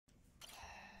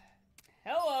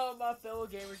Hello, my fellow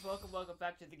gamers. Welcome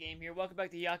back to the game here. Welcome back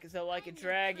to Yakuza Like a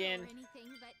Dragon.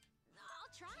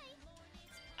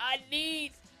 I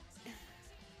need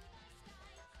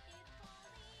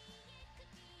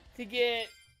to get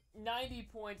 90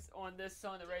 points on this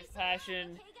song, The Race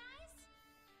Passion.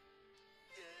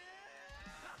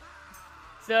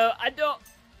 So,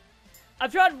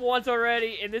 I've tried once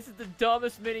already, and this is the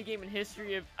dumbest minigame in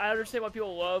history. I understand why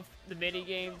people love the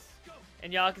minigames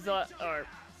in Yakuza, or...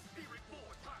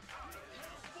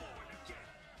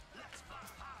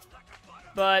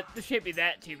 But this can't be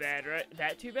that too bad, right?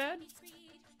 That too bad?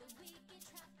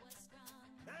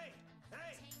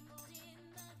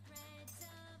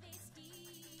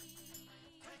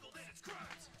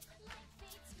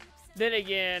 Then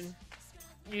again,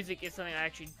 music is something I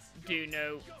actually do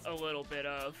know a little bit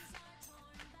of.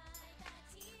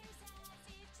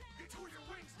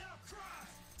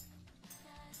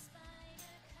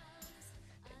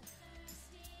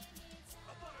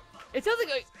 It sounds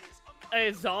like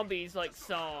a zombies like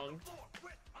song.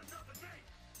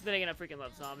 Then again, I freaking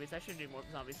love zombies. I should do more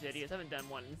zombies videos. I haven't done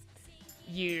one in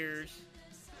years.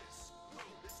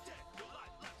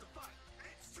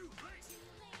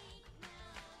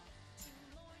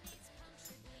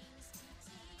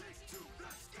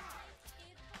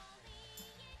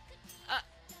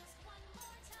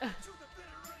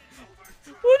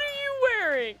 What are you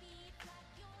wearing?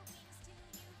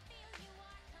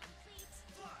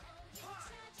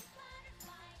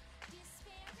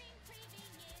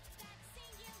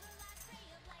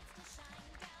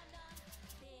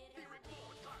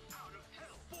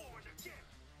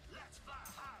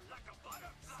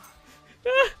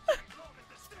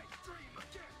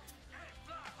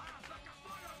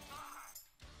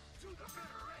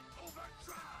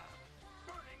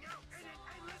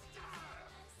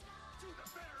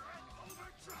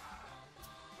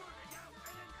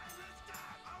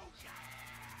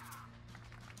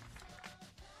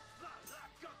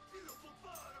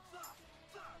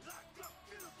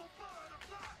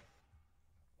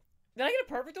 Did I get a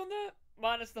perfect on that?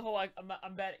 Minus the whole, like,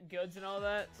 I'm bad at goods and all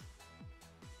that.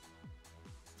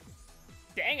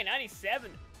 Dang, a 97.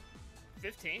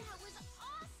 15.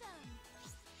 Awesome.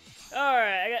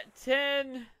 Alright, I got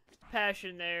 10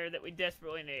 passion there that we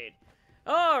desperately need.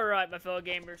 Alright, my fellow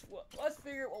gamers. Well, let's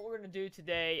figure out what we're going to do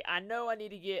today. I know I need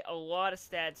to get a lot of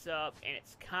stats up, and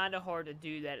it's kind of hard to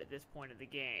do that at this point of the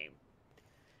game.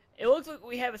 It looks like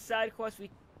we have a side quest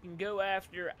we can go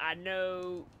after. I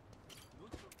know...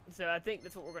 So I think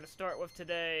that's what we're going to start with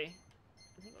today.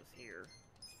 I think it was here.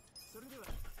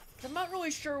 I'm not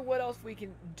really sure what else we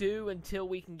can do until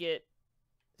we can get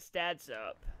stats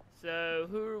up. So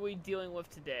who are we dealing with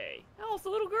today? Oh, it's a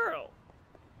little girl.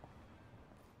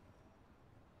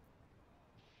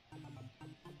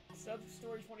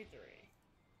 Substory 23.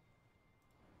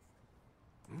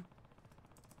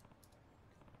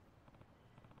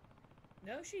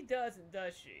 No, she doesn't,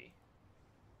 does she?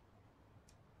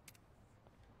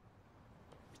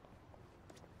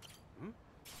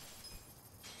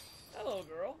 Hello,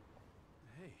 girl.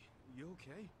 Hey, you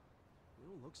okay? You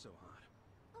don't look so hot.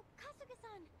 Oh,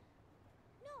 Kasuga-san.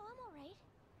 No, I'm alright.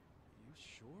 You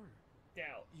sure?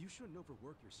 Doubt. You shouldn't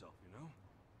overwork yourself, you know?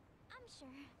 I'm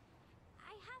sure.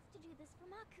 I have to do this for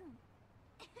Makun.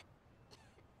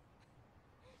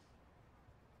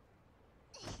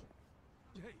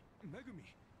 Hey, Megumi!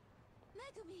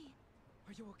 Megumi!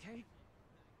 Are you okay?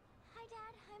 Hi,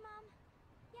 Dad. Hi, Mom.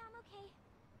 Yeah, I'm okay.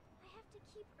 I have to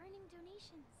keep earning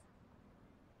donations.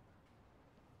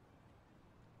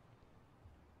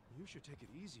 You should take it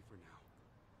easy for now.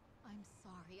 I'm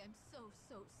sorry. I'm so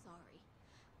sorry.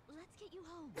 Let's get you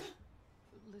home.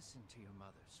 Listen to your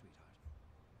mother, sweetheart.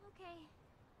 Okay.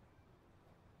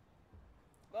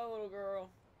 Bye, little girl.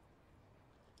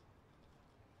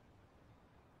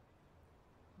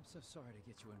 I'm so sorry to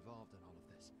get you involved in all of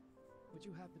this. Would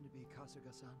you happen to be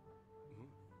Kasuga-san?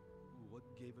 What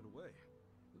gave it away?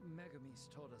 Megumi's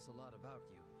told us a lot about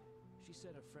you. She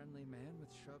said a friendly man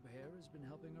with shrub hair has been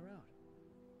helping her out.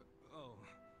 Oh,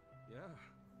 yeah.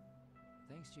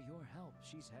 Thanks to your help,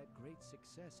 she's had great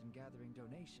success in gathering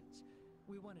donations.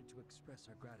 We wanted to express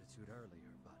our gratitude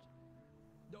earlier, but...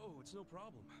 No, it's no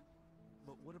problem.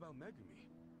 But what about Megumi?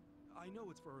 I know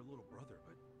it's for her little brother,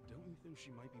 but don't you think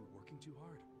she might be working too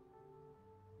hard?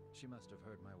 She must have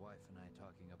heard my wife and I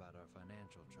talking about our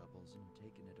financial troubles and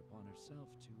taken it upon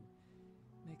herself to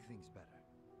make things better.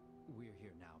 We're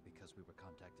here now because we were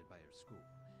contacted by her school.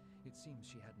 It seems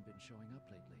she hadn't been showing up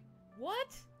lately.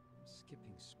 What?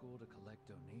 Skipping school to collect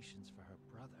donations for her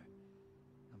brother.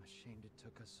 I'm ashamed it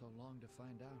took us so long to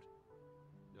find out.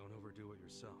 Don't overdo it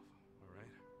yourself, all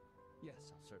right?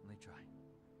 Yes, I'll certainly try.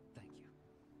 Thank you.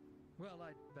 Well,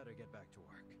 I'd better get back to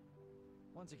work.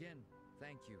 Once again,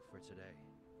 thank you for today.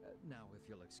 Now, if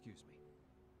you'll excuse me.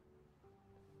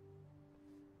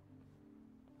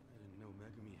 I didn't know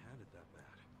Megumi had it that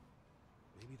bad.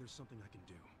 Maybe there's something I can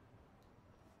do.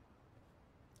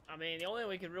 I mean, the only thing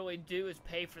we can really do is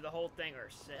pay for the whole thing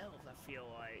ourselves, I feel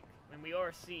like. I mean, we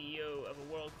are CEO of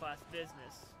a world-class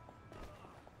business.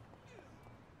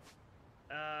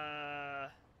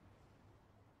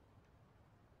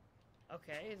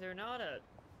 Okay, is there not a...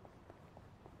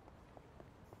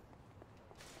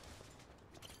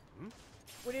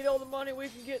 We need all the money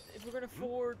we can get if we're gonna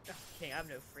afford... Okay, I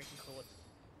have no freaking clue what...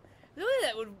 The only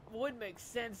that would make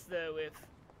sense, though, if...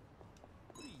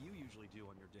 What do you usually do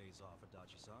on your days off,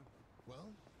 Adachi-san?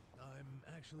 Well, I'm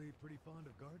actually pretty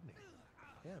fond of gardening.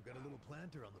 Yeah, I've got a little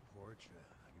planter on the porch. I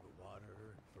give it water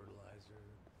and fertilizer.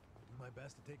 I do my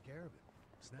best to take care of it.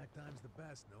 Snack time's the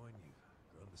best, knowing you've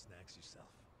grown the snacks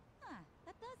yourself. Huh,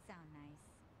 that does sound nice.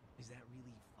 Is that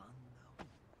really fun, though?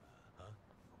 Huh?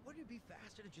 Wouldn't it be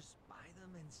faster to just buy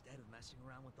them instead of messing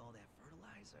around with all that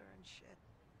fertilizer and shit?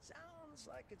 Sounds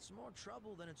like it's more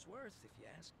trouble than it's worth, if you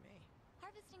ask me.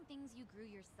 Harvesting things you grew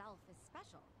yourself is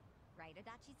special. Right,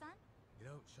 Adachi-san? You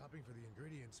know, shopping for the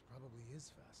ingredients probably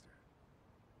is faster.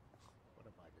 What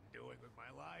have I been doing with my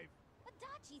life?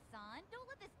 Adachi-san, don't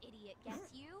let this idiot get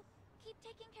to you. Keep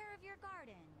taking care of your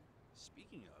garden.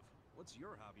 Speaking of, what's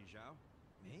your hobby, Zhao?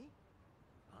 Me?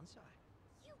 Bonsai.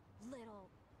 You little...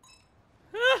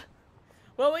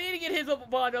 Well, we need to get his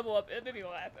bond double up. It made me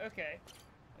laugh. Okay.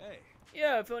 Hey.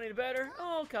 Yeah, feeling any better?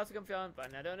 Oh, Kasuga, I'm feeling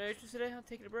fine. Now, donations today? I'm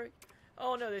taking a break.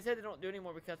 Oh, no, they said they don't do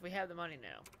anymore because we have the money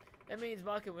now. That means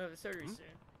Maka will have the surgery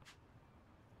soon.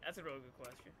 That's a really good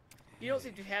question. You don't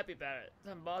seem too happy about it.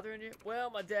 Something bothering you?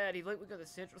 Well, my dad, he's late because the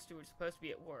central steward's supposed to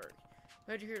be at work.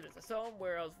 How'd you hear this? I saw him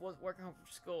where I was working home from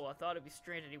school. I thought it'd be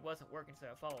strange that he wasn't working, so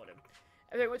I followed him.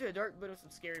 After I went to a dark bit with some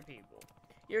scary people.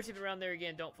 You ever see him around there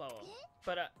again, don't follow him.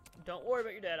 But don't worry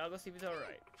about your dad. I'll go see if he's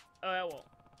alright. Oh, I won't.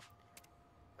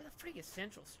 Where the freak is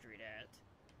Central Street at?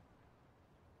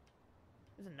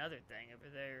 There's another thing over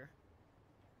there.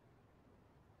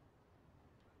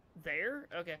 There?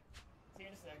 Okay. See you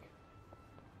in a second.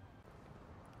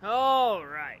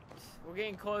 Alright. We're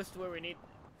getting close to where we need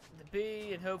to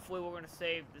be, and hopefully we're going to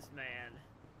save this man.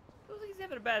 Looks like he's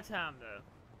having a bad time, though.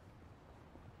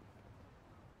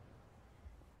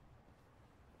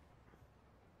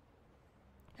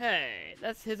 Hey,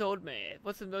 that's his old man.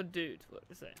 What's some old dudes? What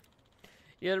to say?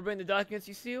 You gotta bring the documents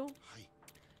you seal? In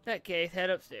that case,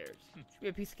 head upstairs. Should be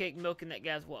a piece of cake and milk in that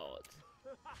guy's wallet.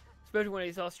 Especially when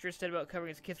he's all stressed out about covering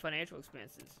his kid's financial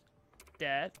expenses.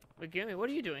 Dad? Megumi,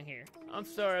 what are you doing here? I'm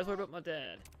sorry, I was worried about my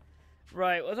dad.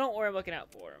 Right, well don't worry, I'm looking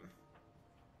out for him.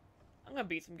 I'm gonna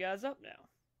beat some guys up now.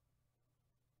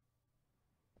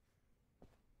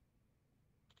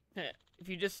 If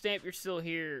you just stamp your seal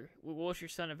here, we will wish your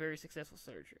son a very successful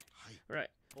surgery. Right.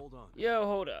 Hold on. Yo,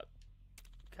 hold up.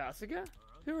 Kasuga?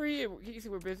 Who are you? You see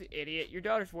we're busy, idiot. Your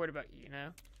daughter's worried about you, you know?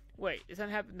 Wait, did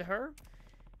something happen to her?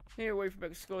 You're away from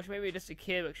back to school. She may be just a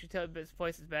kid, but she tells this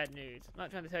place is bad news. I'm not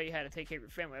trying to tell you how to take care of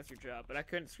your family. That's your job. But I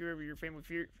couldn't screw over your family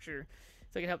future,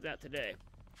 so I can help them out today.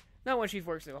 Not when she's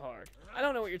worked so hard. I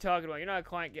don't know what you're talking about. You're not a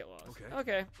client. Get lost.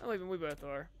 Okay. I'm leaving. We both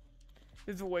are.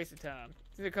 This is a waste of time.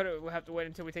 We'll have to wait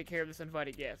until we take care of this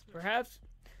uninvited guest. Perhaps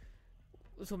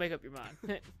this will make up your mind.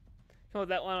 Come with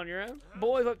that line on your own?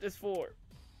 Boys, up this for.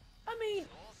 I mean...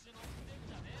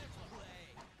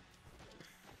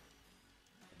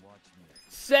 Watch me.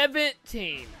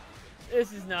 17!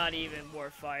 This is not even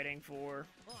worth fighting for.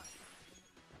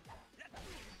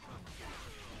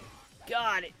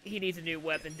 God, he needs a new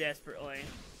weapon desperately.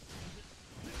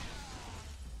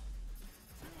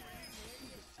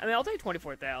 I mean, I'll take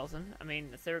 24,000. I mean,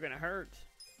 it's never gonna hurt.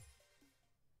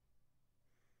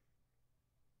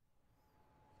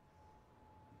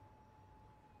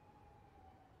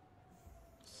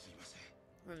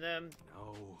 From them.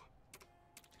 No.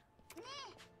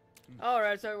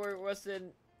 Alright, so we're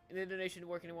Rusted. The donation didn't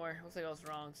work anymore. Looks like I was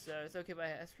wrong, so it's okay if I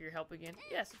ask for your help again?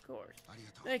 Yes, of course.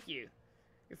 Thank you.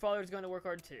 Your father's going to work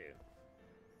hard too.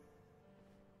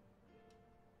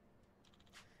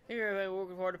 Here, we're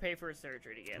working hard to pay for his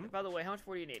surgery together. By the way, how much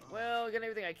more do you need? Well, I got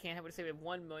everything I can. I'm going to say we have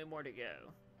 1 million more to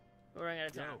go. We're running out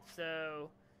of time. No. So,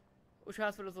 which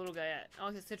hospital is the little guy at? Oh,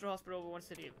 it's Central Hospital over one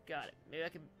city. Got it. Maybe I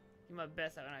can do my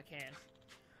best when I can.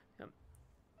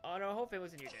 Oh no, whole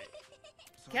family's in your debt.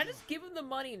 Can I just give him the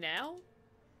money now?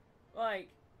 Like...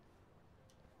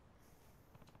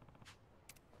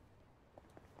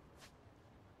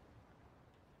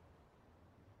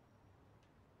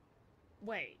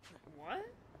 Wait, what?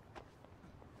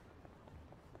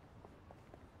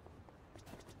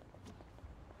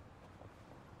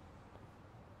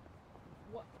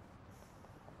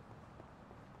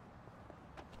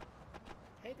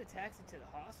 the taxi to the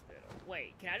hospital.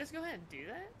 Wait, can I just go ahead and do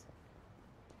that?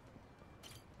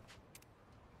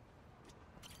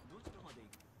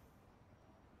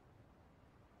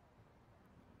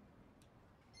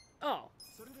 Oh,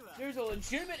 there's a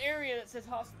legitimate area that says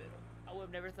hospital. I would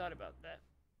have never thought about that.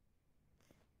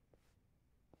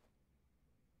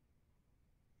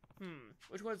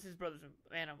 Which one's his brother's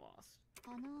animals?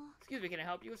 Excuse me, can I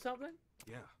help you with something?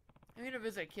 Yeah. I'm here to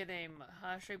visit a kid named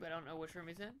Hashi, but I don't know which room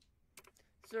he's in.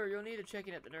 Sir, you'll need to check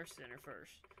in at the nurse center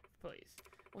first, please.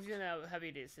 We'll see how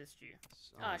happy to assist you.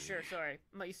 Ah, sure, sorry.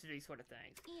 I'm not used to these sort of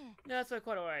things. Yeah. No, that's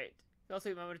quite alright. Fell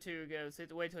asleep a moment or two ago, so you have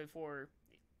to wait till before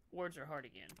words are hard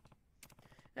again.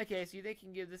 Okay, so you think you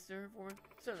can give this to her for me?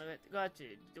 Certainly, glad to.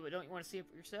 Don't you want to see it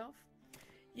for yourself?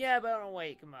 Yeah, but I don't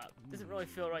wake him up. Doesn't really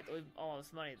feel right to leave all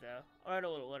this money, though. I'll write a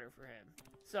little letter for him.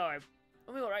 Sorry.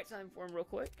 Let me go write something for him real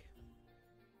quick.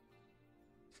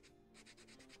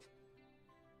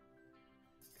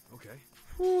 Okay.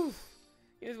 Whew.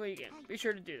 Here's what you get. Be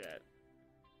sure to do that.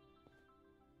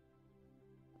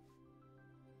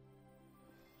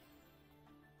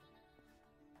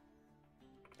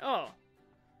 Oh.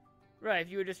 Right,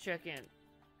 if you would just check in.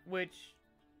 Which...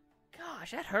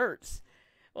 Gosh, that hurts.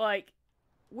 Like,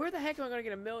 where the heck am I going to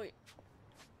get $1,000,000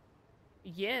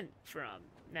 yen from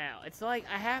now? It's like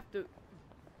I have to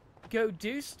go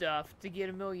do stuff to get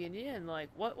 $1,000,000 yen. Like,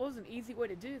 what was an easy way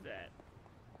to do that?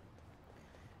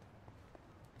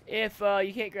 If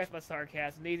you can't grasp my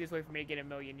sarcasm, the easiest way for me to get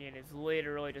 $1,000,000 yen is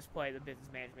literally just play the business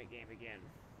management game again.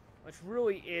 Which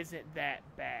really isn't that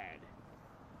bad.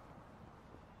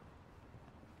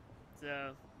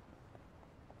 So...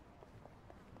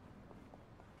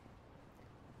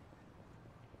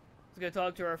 let's go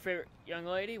talk to our favorite young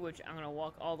lady, which I'm going to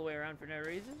walk all the way around for no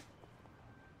reason.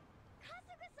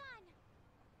 Kasuga-san!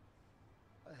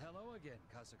 Hello again,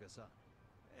 Kasuga-san.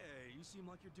 Hey, you seem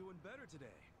like you're doing better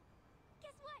today.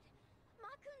 Guess what?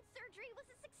 Makun's surgery was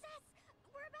a success.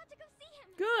 We're about to go see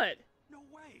him. Good! No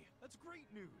way! That's great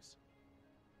news!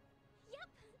 Yep.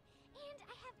 And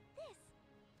I have this.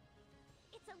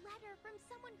 It's a letter from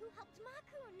someone who helped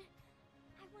Makun.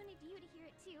 I wanted you to hear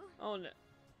it too. Oh no.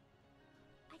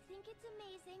 I think it's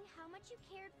amazing how much you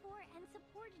cared for and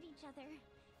supported each other.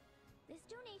 This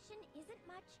donation isn't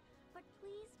much, but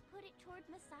please put it toward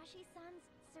Masashi-san's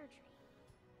surgery.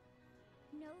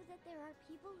 Know that there are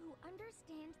people who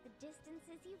understand the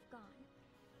distances you've gone,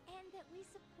 and that we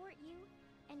support you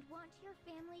and want your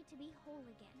family to be whole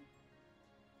again.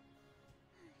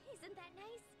 Isn't that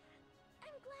nice?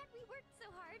 I'm glad we worked so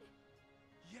hard.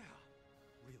 Yeah,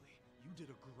 really, you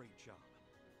did a great job.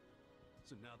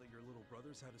 So now that your little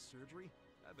brother's had a surgery,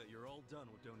 I bet you're all done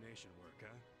with donation work,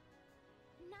 huh?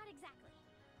 Not exactly.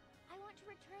 I want to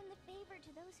return the favor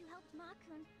to those who helped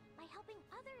Makun by helping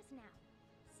others now.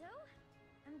 So,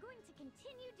 I'm going to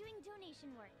continue doing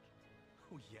donation work.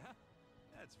 Oh yeah?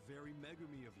 That's very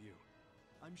Megumi of you.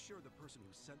 I'm sure the person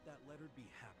who sent that letter'd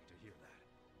be happy to hear that.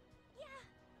 Yeah.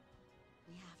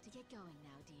 We have to get going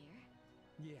now, dear.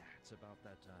 Yeah, it's about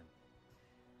that time.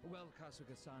 Well,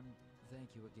 Kasuga-san,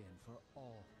 thank you again for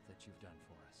all that you've done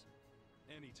for us.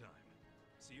 Anytime.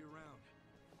 See you around.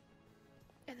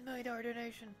 And the $1,000,000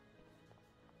 donation.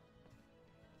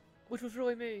 Which was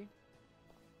really me.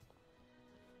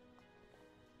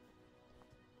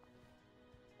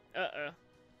 Uh-oh.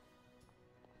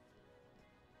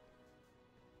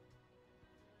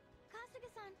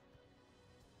 Kasuga-san,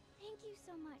 thank you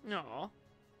so much. Aw.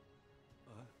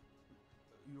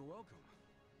 You're welcome.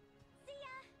 See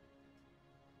ya!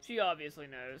 She obviously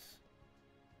knows.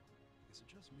 Is it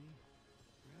just me?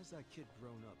 Or has that kid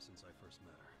grown up since I first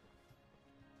met her?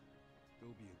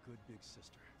 You'll be a good big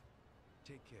sister.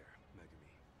 Take care,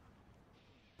 Megumi.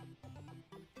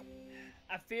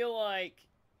 I feel like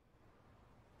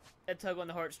a tug on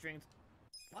the heartstrings.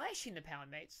 Why is she in the pound,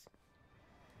 mates?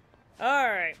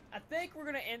 Alright, I think we're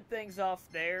going to end things off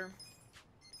there.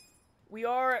 We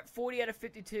are at 40 out of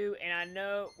 52, and I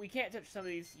know we can't touch some of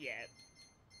these yet.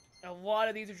 A lot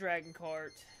of these are Dragon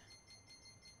Cart.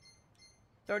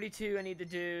 32 I need to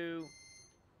do,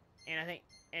 and I think,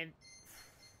 and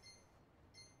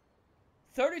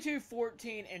 32,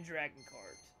 14, and Dragon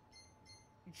Cart.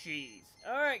 Jeez.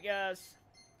 Alright, guys.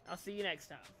 I'll see you next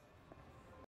time.